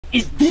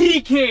It's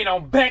DK and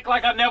I'm back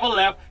like I never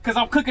left, cause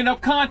I'm cooking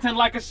up content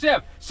like a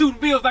chef, shooting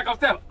videos like I'm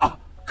Steph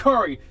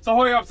Curry. So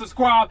hurry up,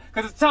 subscribe,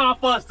 cause it's time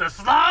for us to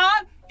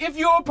slide. If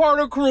you're a part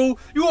of the crew,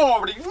 you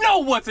already know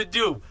what to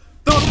do.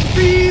 Throw them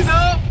C's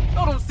up,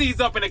 throw them C's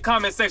up in the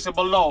comment section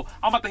below.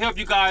 I'm about to help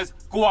you guys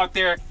go out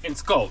there and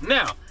scope.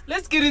 Now,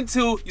 let's get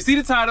into, you see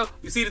the title,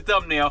 you see the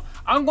thumbnail.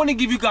 I'm gonna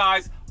give you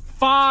guys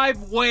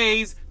 5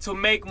 ways to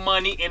make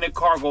money in a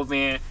cargo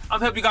van.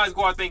 I'm helping you guys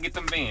go out there and get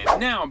them vans.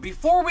 Now,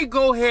 before we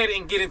go ahead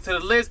and get into the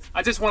list,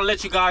 I just want to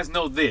let you guys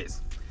know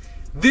this.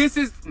 This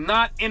is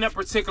not in a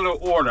particular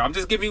order. I'm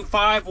just giving you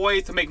 5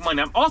 ways to make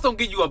money. I'm also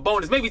giving you a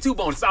bonus, maybe 2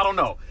 bonuses, I don't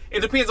know. It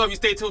depends on if you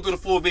stay tuned to the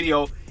full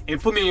video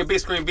and put me in your big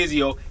screen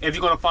video if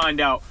you're gonna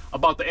find out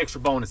about the extra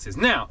bonuses.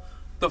 Now,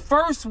 the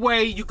first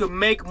way you can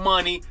make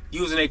money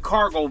using a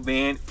cargo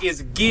van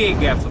is gig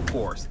apps, of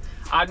course.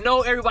 I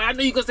know everybody, I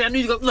know you're gonna say, I know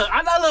you're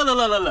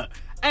gonna, look.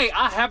 Hey,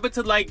 I happen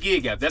to like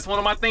gig apps. That's one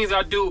of my things that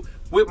I do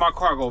with my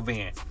cargo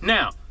van.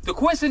 Now, the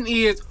question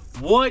is,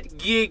 what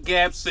gig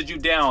apps should you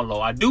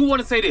download? I do want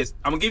to say this.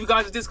 I'm gonna give you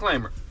guys a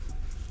disclaimer.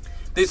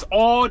 This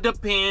all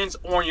depends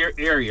on your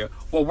area.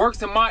 What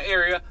works in my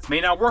area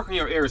may not work in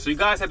your area, so you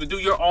guys have to do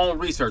your own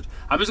research.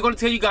 I'm just gonna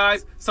tell you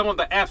guys some of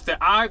the apps that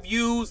I've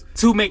used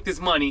to make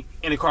this money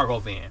in a cargo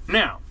van.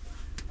 Now,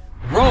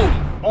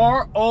 Roadie.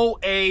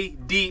 R-O-A-D-I-E.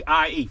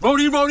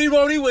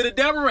 Roadie with a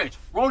devil wrench.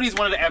 Roadie is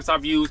one of the apps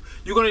I've used.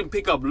 You're going to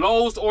pick up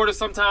Lowe's orders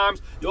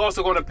sometimes. You're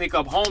also going to pick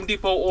up Home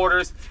Depot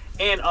orders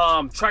and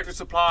Tractor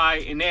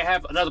Supply. And they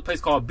have another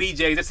place called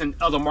BJ's. That's in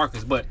other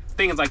markets, but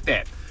things like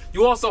that.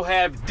 You also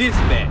have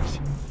Dispatch.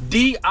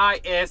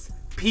 D-I-S-P-A-T-C-H.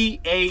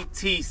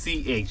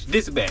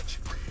 Dispatch.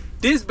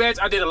 Dispatch,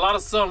 I did a lot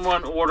of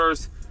Sunrun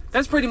orders.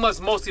 That's pretty much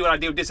mostly what I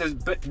did with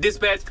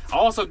Dispatch. I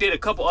also did a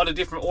couple other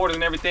different orders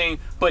and everything,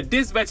 but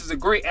Dispatch is a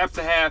great app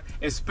to have,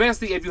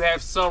 especially if you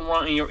have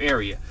Sunrun in your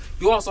area.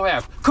 You also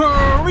have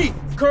Curry.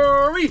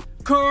 Curry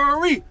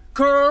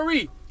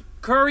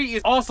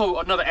is also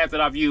another app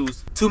that I've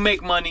used to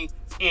make money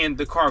in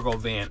the cargo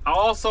van. I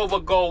also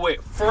would go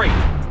with Freight.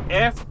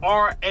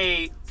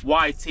 F-R-A-Y-T.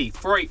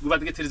 Freight. We're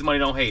about to get to this money,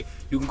 don't hate.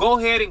 You can go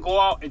ahead and go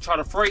out and try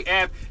the Freight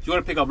app. You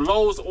want to pick up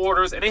Lowe's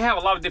orders, and they have a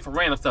lot of different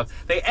random stuff.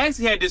 They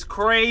actually had this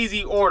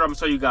crazy order I'm going to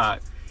show you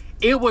guys.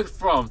 It was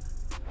from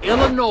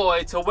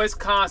Illinois to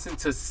Wisconsin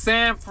to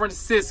San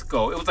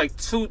Francisco. It was like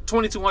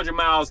 2,200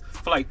 miles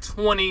for like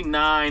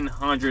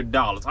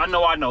 $2,900. I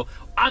know.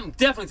 I'm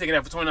definitely taking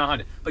that for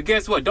 $2,900. But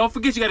guess what? Don't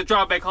forget you got to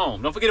drive back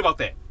home. Don't forget about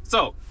that.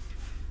 So,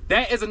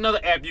 that is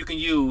another app you can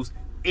use.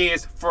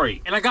 Is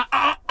free. And I got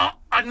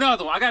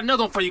another one. I got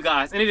another one for you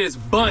guys, and it is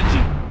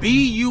Bungii.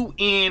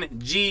 B-U-N-G-I-I.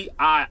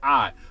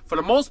 For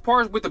the most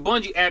part with the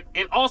Bungii app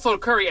and also the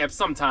Curry app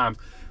sometimes,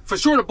 for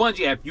sure the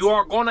Bungii app, you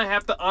are going to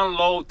have to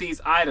unload these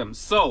items.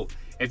 So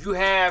if you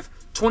have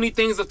 20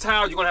 things of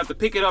tile, you're going to have to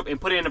pick it up and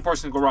put it in the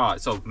person's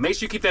garage. So make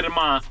sure you keep that in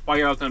mind while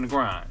you're out there on the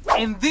grind.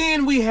 And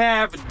then we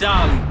have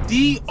Dolly.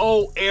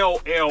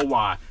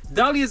 D-O-L-L-Y.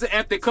 Dolly is an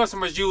app that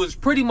customers use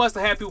pretty much to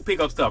have people pick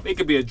up stuff. It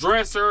could be a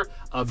dresser,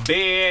 a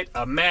bed,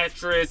 a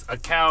mattress, a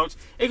couch.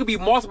 It could be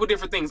multiple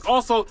different things.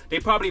 Also, they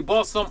probably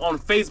bought some on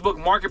Facebook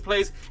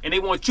Marketplace and they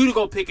want you to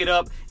go pick it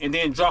up and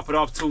then drop it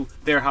off to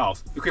their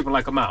house. You're creeping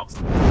like a mouse.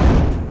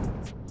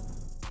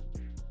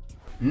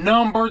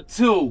 Number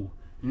two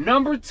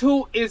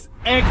is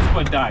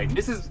expedite.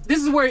 This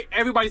is where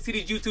everybody see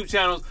these YouTube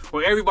channels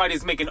where everybody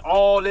is making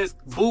all this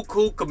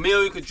buku,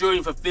 chameleon,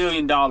 quadrillion,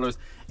 fulfillion dollars.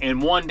 And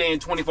one day in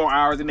 24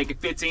 hours, they make it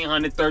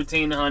 $1,500,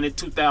 $1,300,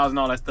 $2,000,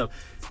 all that stuff.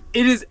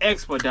 It is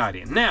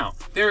expedited. Now,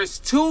 there is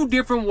 2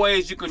 different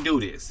ways you can do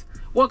this.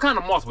 Well, kind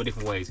of multiple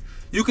different ways.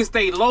 You can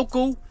stay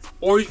local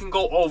or you can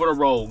go over the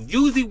road.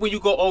 Usually when you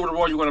go over the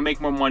road, you're going to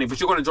make more money, but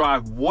you're going to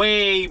drive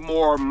way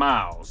more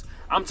miles.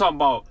 I'm talking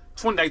about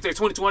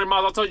 2,200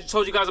 miles I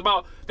told you guys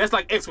about. That's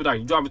like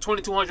expediting. You're driving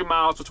 2,200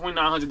 miles for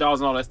 $2,900 and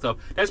all that stuff.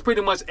 That's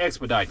pretty much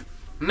expediting.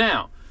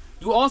 Now,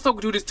 you also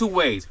can do this 2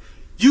 ways.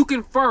 You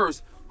can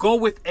first go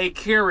with a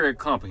carrier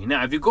company.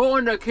 Now, if you go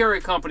under a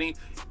carrier company,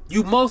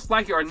 you most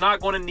likely are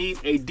not going to need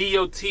a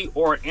DOT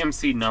or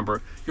MC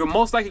number. You're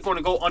most likely going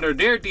to go under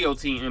their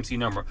DOT and MC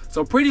number.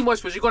 So pretty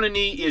much what you're going to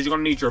need is you're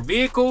going to need your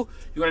vehicle,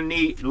 you're going to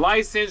need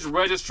license,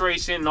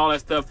 registration, and all that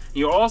stuff. And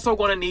you're also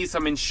going to need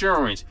some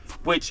insurance,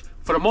 which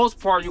for the most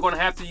part, you're going to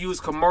have to use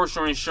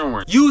commercial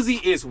insurance. Usually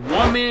it's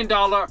 $1 million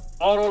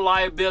auto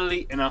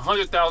liability and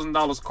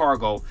 $100,000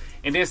 cargo.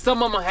 And then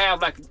some of them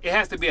have like, it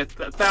has to be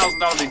 $1,000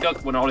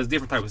 deductible and all this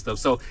different type of stuff.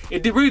 So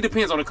it really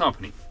depends on the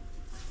company.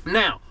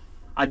 Now,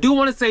 I do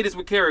want to say this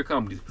with carrier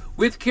companies.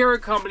 With carrier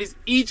companies,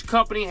 each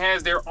company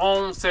has their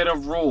own set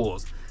of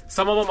rules.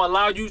 Some of them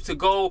allow you to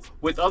go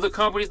with other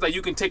companies, like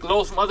you can take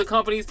loads from other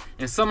companies,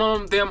 and some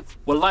of them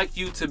will like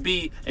you to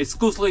be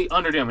exclusively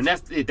under them, and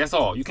that's it. That's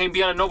all. You can't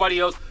be under nobody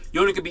else.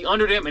 You only can be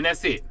under them, and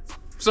that's it.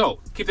 So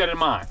keep that in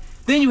mind.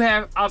 Then you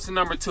have option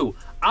number 2.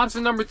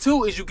 Option number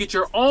 2 is you get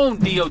your own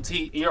DOT,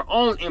 your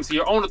own MC,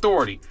 your own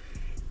authority.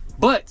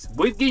 But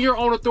with getting your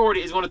own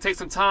authority, it's going to take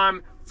some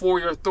time for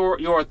your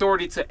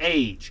authority to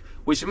age,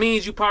 which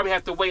means you probably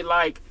have to wait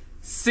like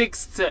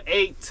 6 to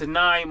 8 to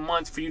 9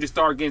 months for you to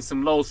start getting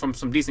some loads from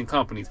some decent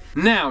companies.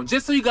 Now,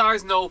 just so you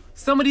guys know,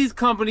 some of these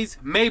companies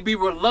may be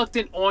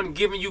reluctant on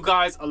giving you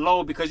guys a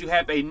load because you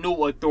have a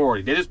new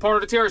authority. That is part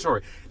of the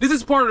territory. This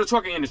is part of the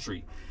trucking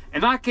industry.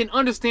 And I can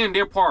understand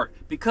their part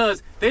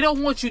because they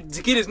don't want you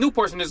to get this new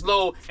person this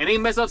load and they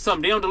mess up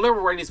something. They don't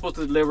deliver where they're supposed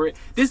to deliver it.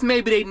 This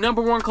may be their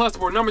 #1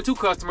 customer or #2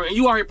 customer and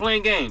you are here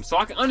playing games. So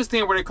I can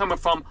understand where they're coming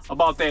from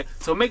about that.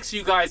 So make sure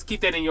you guys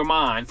keep that in your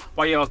mind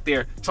while you're out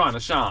there trying to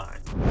shine.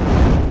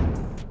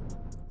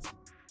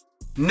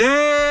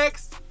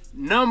 Next,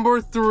 number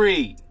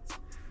 3.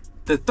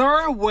 The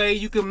third way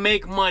you can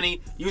make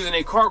money using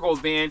a cargo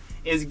van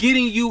is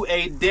getting you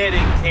a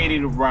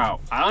dedicated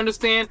route. I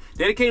understand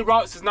dedicated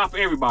routes is not for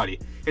everybody.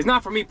 It's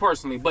not for me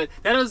personally, but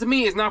that doesn't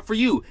mean it's not for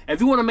you.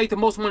 If you want to make the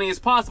most money as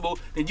possible,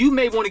 then you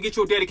may want to get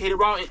your dedicated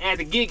route and add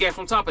the gig gas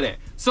on top of that.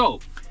 So,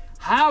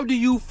 how do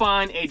you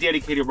find a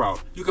dedicated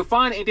route? You can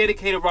find a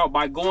dedicated route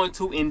by going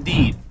to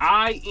Indeed.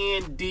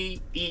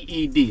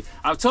 INDEED.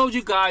 I've told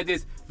you guys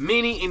this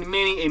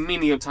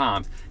many of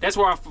times. That's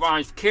where I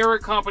find carrier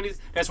companies.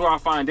 That's where I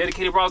find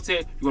dedicated routes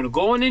at. You're going to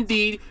go on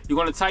Indeed. You're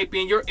going to type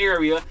in your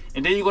area,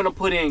 and then you're going to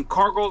put in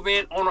cargo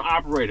van owner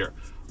operator,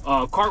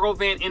 cargo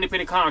van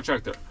independent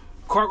contractor,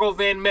 cargo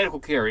van medical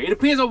carrier. It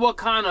depends on what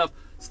kind of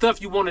stuff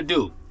you want to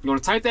do. You're going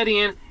to type that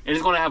in, and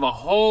it's going to have a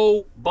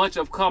whole bunch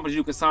of companies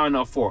you can sign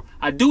up for.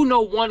 I do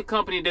know one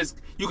company that's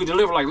you can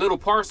deliver like little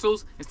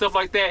parcels and stuff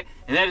like that,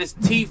 and that is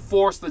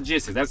T-Force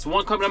Logistics. That's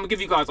one company I'm going to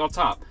give you guys off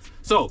top.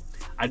 So,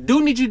 I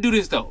do need you to do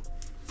this though.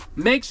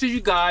 Make sure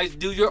you guys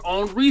do your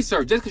own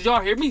research. Just because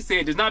y'all hear me say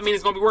it does not mean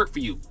it's going to be work for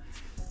you.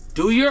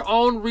 Do your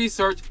own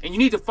research, and you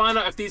need to find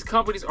out if these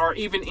companies are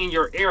even in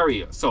your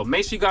area. So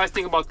make sure you guys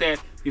think about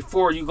that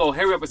before you go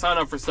hurry up and sign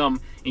up for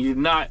something and you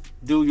not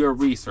do your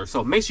research.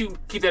 So make sure you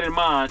keep that in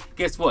mind.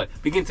 Guess what?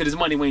 Begin to this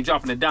money when you're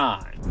dropping a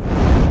dime.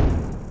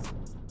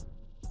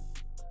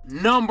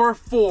 Number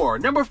 4.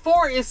 Number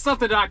 4 is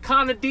something that I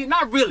kind of did.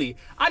 Not really.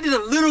 I did a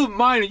little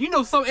minor. You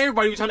know,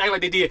 everybody was trying to act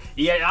like they did.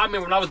 Yeah, I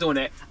remember when I was doing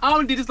that. I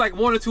only did this like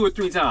 1 or 2 or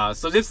 3 times.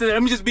 So just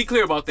let me just be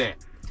clear about that.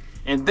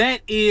 And that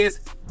is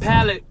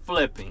pallet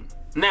flipping.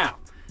 Now,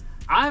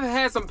 I've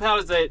had some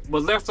pallets that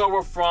was left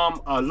over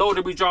from a load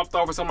that we dropped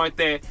off or something like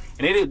that,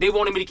 and they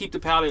wanted me to keep the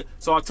pallet.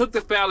 So I took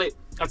the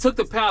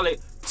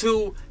pallet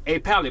to a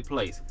pallet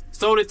place,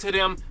 sold it to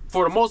them.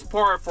 For the most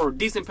part, for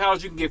decent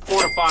pallets, you can get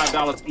 $4 to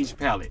 $5 each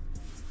pallet.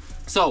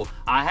 So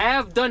I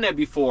have done that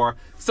before.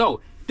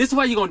 So this is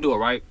how you're gonna do it,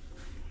 right?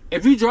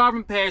 If you're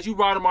driving past, you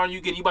ride around,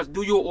 you about to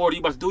do your order,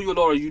 you about to do your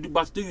order, you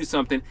about to do you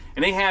something,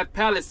 and they have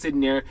pallets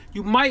sitting there,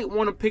 you might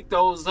want to pick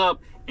those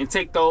up and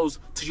take those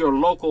to your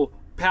local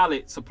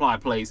pallet supply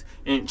place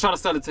and try to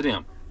sell it to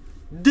them.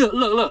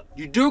 Look,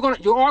 you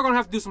are gonna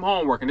have to do some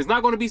homework, and it's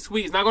not gonna be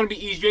sweet, it's not gonna be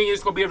easy, you ain't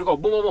just gonna be able to go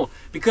boom, boom, boom.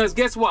 Because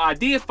guess what? I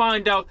did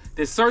find out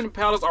that certain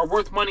pallets are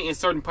worth money and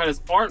certain pallets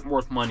aren't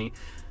worth money.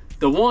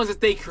 The ones that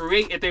they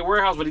create at their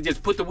warehouse where they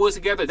just put the wood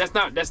together, that's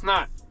not,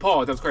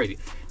 pause, that's crazy.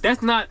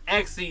 That's not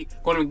actually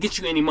gonna get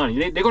you any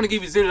money. They're gonna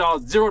give you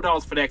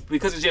 $0 for that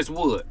because it's just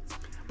wood.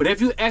 But if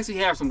you actually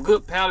have some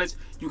good pallets,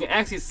 you can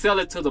actually sell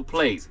it to the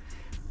place.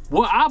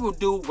 What I would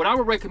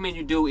recommend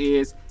you do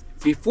is,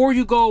 before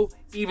you go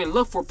even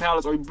look for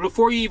pallets or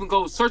before you even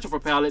go searching for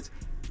pallets,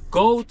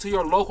 go to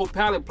your local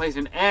pallet place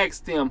and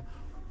ask them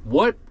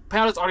what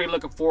pallets are they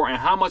looking for and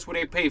how much would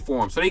they pay for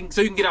them, so you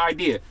can get an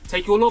idea.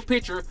 Take you a little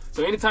picture,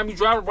 so anytime you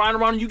riding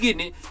around and you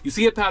getting it, you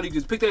see a pallet, you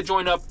just pick that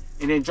joint up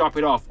and then drop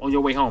it off on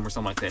your way home or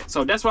something like that.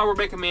 So that's what I would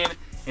recommend,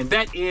 and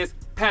that is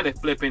pallet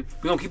flipping.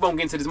 We're gonna keep on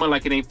getting to this money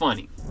like it ain't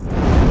funny.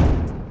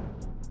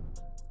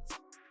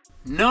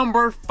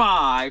 Number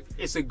 5,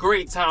 it's a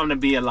great time to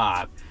be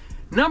alive.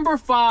 Number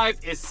 5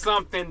 is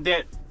something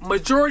that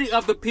majority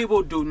of the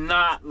people do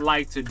not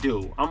like to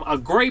do. A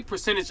great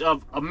percentage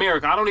of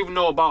America, I don't even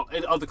know about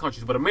in other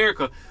countries, but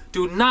America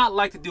do not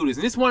like to do this.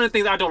 And this is one of the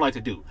things I don't like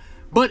to do.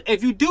 But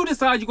if you do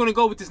decide you're gonna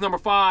go with this number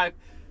 5,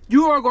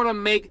 you are gonna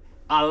make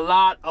a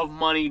lot of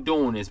money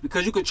doing this,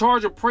 because you can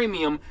charge a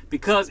premium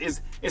because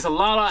it's a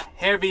lot of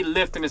heavy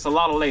lifting, it's a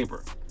lot of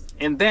labor.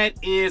 And that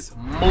is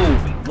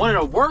moving. One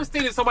of the worst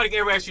things that somebody can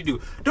ever ask you to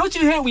do. Don't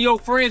you hate when your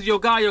friends, your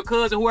guy, your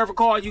cousin, whoever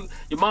called you,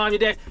 your mom, your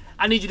dad,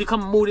 I need you to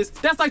come and move this.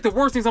 That's like the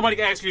worst thing somebody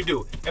can ask you to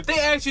do. If they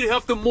ask you to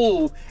help them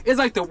move, it's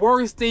like the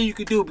worst thing you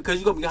could do, because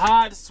you're gonna be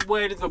hot,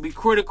 sweat, it's gonna be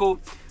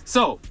critical.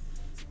 So,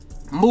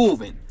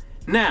 moving.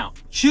 Now,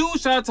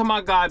 shout out to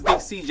my guy, Big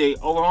CJ,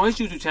 over on his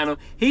YouTube channel.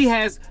 He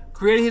has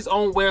created his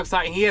own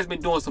website, and he has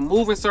been doing some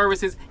moving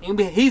services, and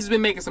he's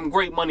been making some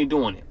great money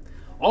doing it.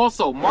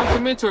 Also, Mark the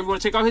Mentor, if you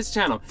want to check out his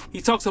channel,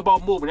 he talks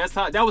about moving.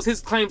 That was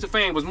his claim to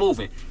fame, was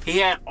moving.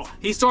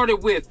 He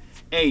started with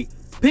a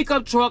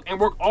pickup truck and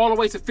worked all the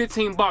way to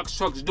 15-box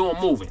trucks doing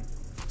moving.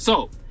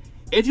 So,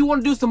 if you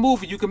want to do some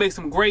moving, you can make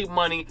some great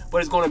money,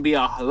 but it's going to be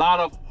a lot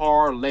of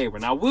hard labor.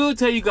 Now, I will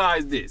tell you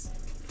guys this.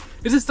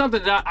 This is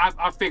something that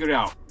I figured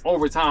out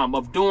over time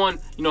of doing,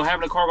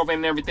 having a cargo van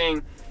and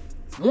everything.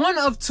 One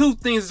of 2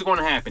 things is going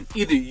to happen.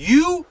 Either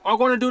you are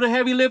going to do the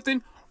heavy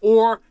lifting,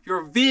 or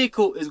your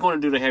vehicle is going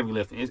to do the heavy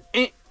lifting.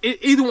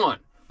 Either one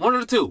of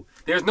the 2.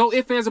 There's no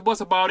ifs, ands, or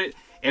buts about it.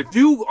 If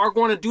you are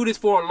going to do this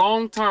for a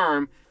long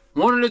term,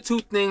 one of the two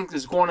things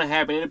is going to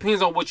happen. It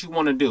depends on what you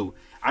want to do.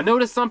 I know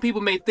that some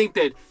people may think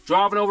that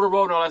driving over the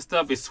road and all that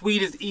stuff is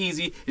sweet, is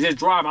easy. It's just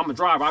drive. I'm a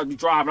driver. I'll be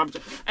driving.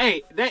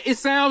 Hey, it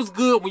sounds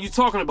good when you're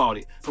talking about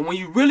it. But when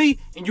you really,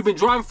 and you've been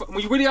driving, when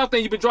you're really out there,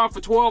 you've been driving for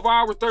 12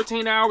 hours,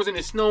 13 hours, and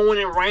it's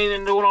snowing and raining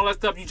and doing all that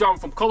stuff. You're driving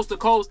from coast to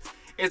coast.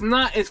 It's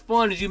not as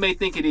fun as you may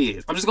think it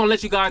is. I'm just going to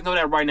let you guys know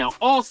that right now.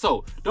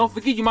 Also, don't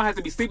forget you might have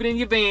to be sleeping in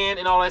your van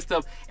and all that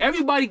stuff.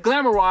 Everybody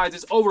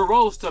glamorizes over the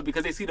road stuff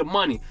because they see the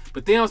money,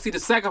 but they don't see the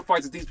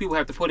sacrifices these people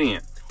have to put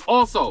in.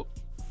 Also,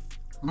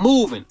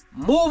 moving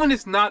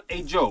is not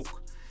a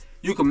joke.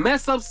 You can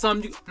mess up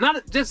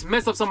not just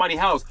mess up somebody's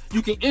house,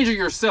 you can injure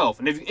yourself.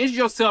 And if you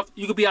injure yourself,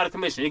 you could be out of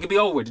commission. It can be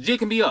over with. The jig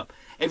can be up.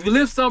 If you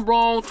lift something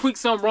wrong, tweak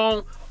something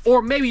wrong,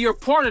 or maybe your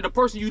partner, the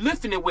person you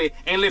lifting it with,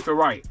 ain't lift it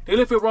right. They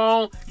lift it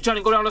wrong, you trying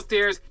to go down the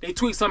stairs, they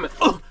tweak something,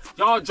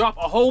 y'all drop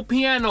a whole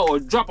piano or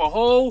drop a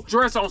whole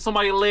dresser on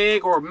somebody's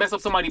leg or mess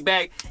up somebody's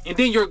back, and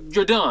then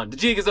you're done. The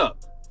jig is up.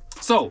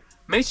 So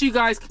make sure you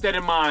guys keep that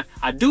in mind.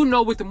 I do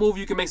know with the movie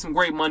you can make some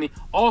great money.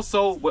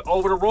 Also, with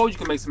over the road you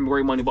can make some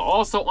great money. But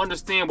also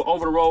understand with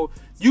over the road,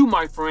 you,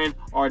 my friend,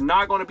 are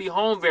not going to be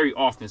home very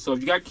often. So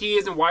if you got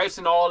kids and wives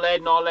and all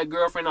that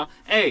girlfriend,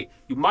 hey,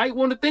 you might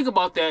want to think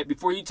about that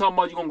before you talk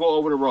about you're going to go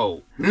over the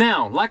road.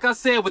 Now, like I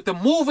said, with the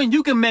moving,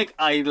 you can make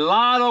a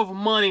lot of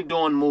money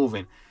doing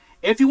moving.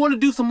 If you want to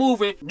do some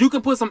moving, you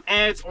can put some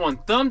ads on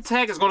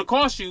Thumbtack. It's going to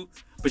cost you,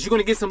 but you're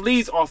going to get some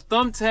leads off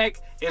Thumbtack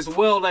as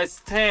well as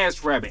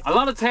TaskRabbit. A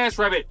lot of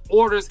TaskRabbit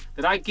orders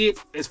that I get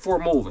is for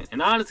moving.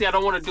 And honestly, I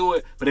don't want to do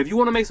it. But if you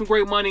want to make some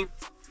great money,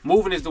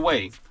 moving is the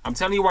way. I'm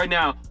telling you right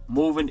now,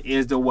 moving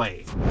is the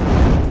way.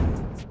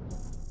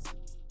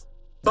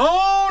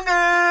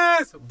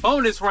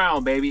 Bonus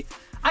round, baby.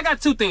 I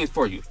got two things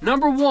for you.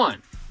 Number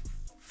one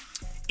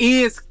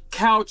is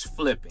couch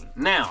flipping.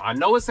 Now, I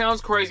know it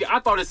sounds crazy. I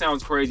thought it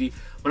sounds crazy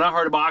when I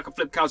heard about I can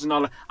flip couches and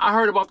all that. I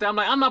heard about that. I'm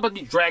like, I'm not about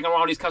to be dragging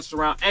around these couches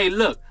around. Hey,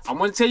 look, I'm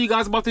going to tell you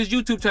guys about this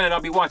YouTube channel that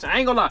I'll be watching. I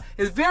ain't gonna lie.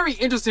 It's very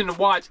interesting to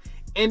watch,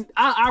 and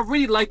I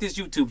really like this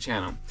YouTube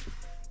channel.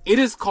 It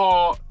is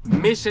called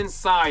Mission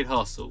Side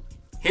Hustle.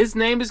 His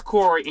name is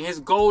Corey, and his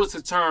goal is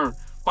to turn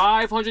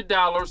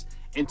 $500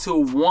 into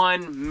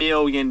 $1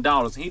 million.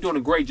 He's doing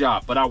a great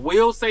job. But I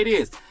will say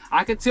this.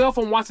 I can tell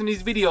from watching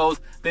these videos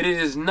that it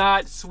is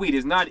not sweet.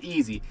 It's not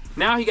easy.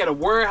 Now he got a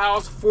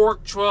warehouse,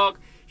 fork truck.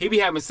 He be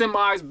having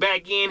semis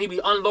back in. He be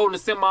unloading the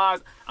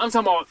semis. I'm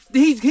talking about,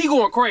 he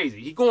going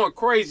crazy. He going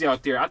crazy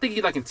out there. I think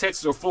he's like in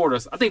Texas or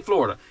Florida. I think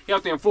Florida. He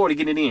out there in Florida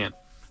getting it in.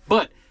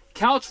 But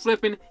couch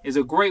flipping is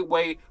a great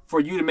way for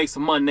you to make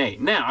some money.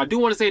 Now, I do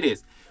want to say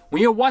this.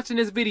 When you're watching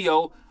this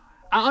video,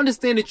 I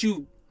understand that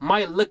you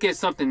might look at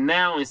something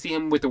now and see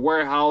him with the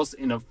warehouse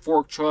and a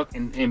fork truck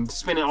and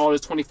spending all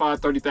this $25,000,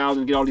 $30,000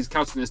 to get all these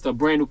couches and stuff,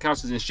 brand new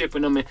couches, and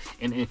shipping them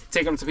and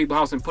taking them to people's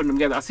house and putting them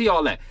together. I see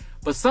all that.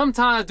 But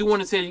sometimes I do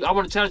want to tell you, I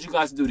want to challenge you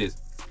guys to do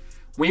this.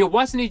 When you're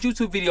watching these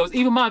YouTube videos,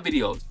 even my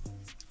videos,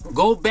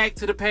 go back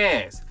to the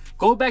past.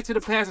 Go back to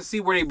the past and see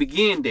where they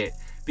began at.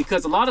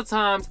 Because a lot of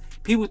times,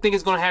 people think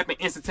it's going to happen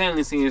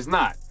instantaneously, and it's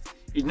not.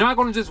 You're not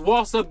going to just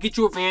waltz up, get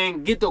you a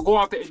van, go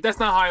out there. That's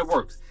not how it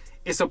works.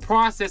 It's a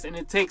process and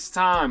it takes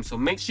time. So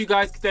make sure you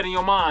guys get that in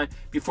your mind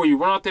before you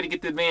run out there to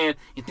get the van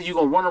and think you're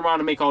going to run around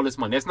and make all this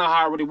money. That's not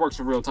how it really works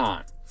in real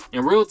time.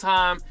 In real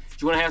time,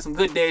 you're going to have some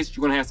good days,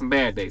 you're going to have some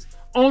bad days.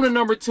 On to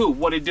number two,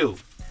 what it do?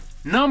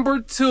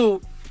 Number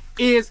two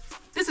is,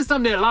 this is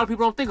something that a lot of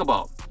people don't think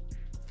about.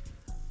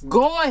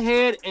 Go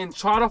ahead and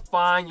try to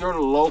find your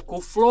local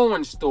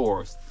flooring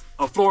stores.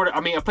 A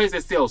place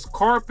that sells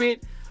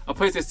carpet, a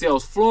place that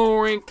sells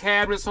flooring,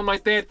 cabinets, something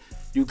like that.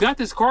 You got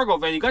this cargo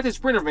van, you got this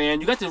Sprinter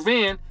van, you got this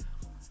van.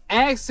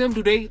 Ask them,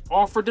 do they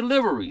offer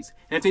deliveries?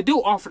 And if they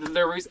do offer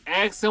deliveries,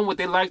 ask them would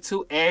they like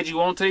to add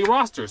you onto their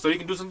roster so you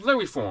can do some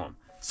deliveries for them.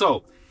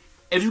 So,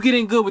 if you get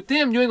in good with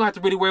them, you ain't gonna have to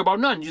really worry about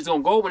nothing. You're just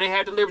gonna go when they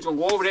have deliveries, you're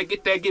gonna go over there,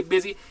 get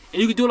busy,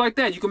 and you can do it like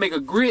that. You can make a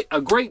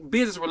great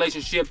business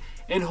relationship,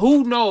 and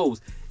who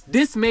knows,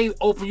 this may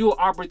open you an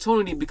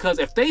opportunity because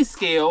if they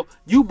scale,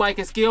 you might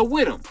can scale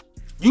with them.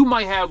 You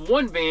might have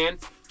one van,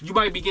 you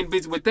might be getting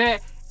busy with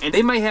that, and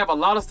they might have a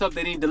lot of stuff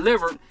they need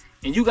delivered,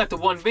 and you got the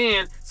one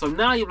van, so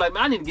now you're like,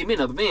 man, I need to get me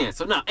another van.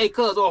 So now, hey,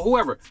 cuz, or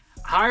whoever,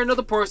 hire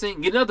another person,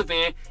 get another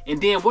van,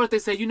 and then what if they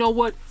say, you know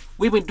what,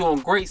 we've been doing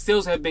great,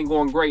 sales have been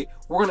going great,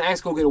 we're gonna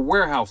ask go get a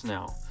warehouse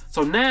now.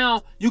 So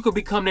now, you could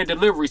become their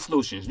delivery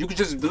solutions. You can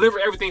just deliver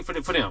everything for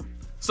them.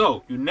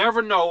 So, you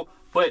never know,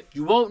 but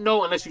you won't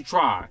know unless you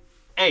try.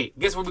 Hey,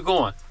 guess where we're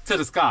going? To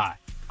the sky.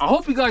 I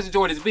hope you guys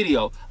enjoyed this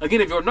video. Again,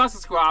 if you're not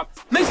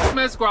subscribed, make sure to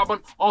smash the subscribe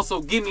button. Also,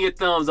 give me a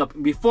thumbs up.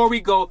 And before we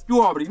go,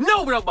 you already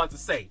know what I'm about to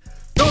say.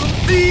 Throw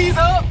them C's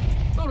up.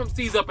 Throw them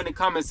C's up in the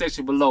comment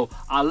section below.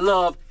 I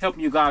love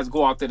helping you guys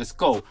go out there to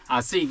score.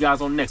 I'll see you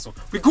guys on the next one.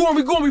 We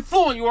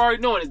flowing. You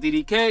already know it. It's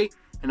DDK,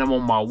 and I'm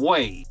on my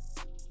way.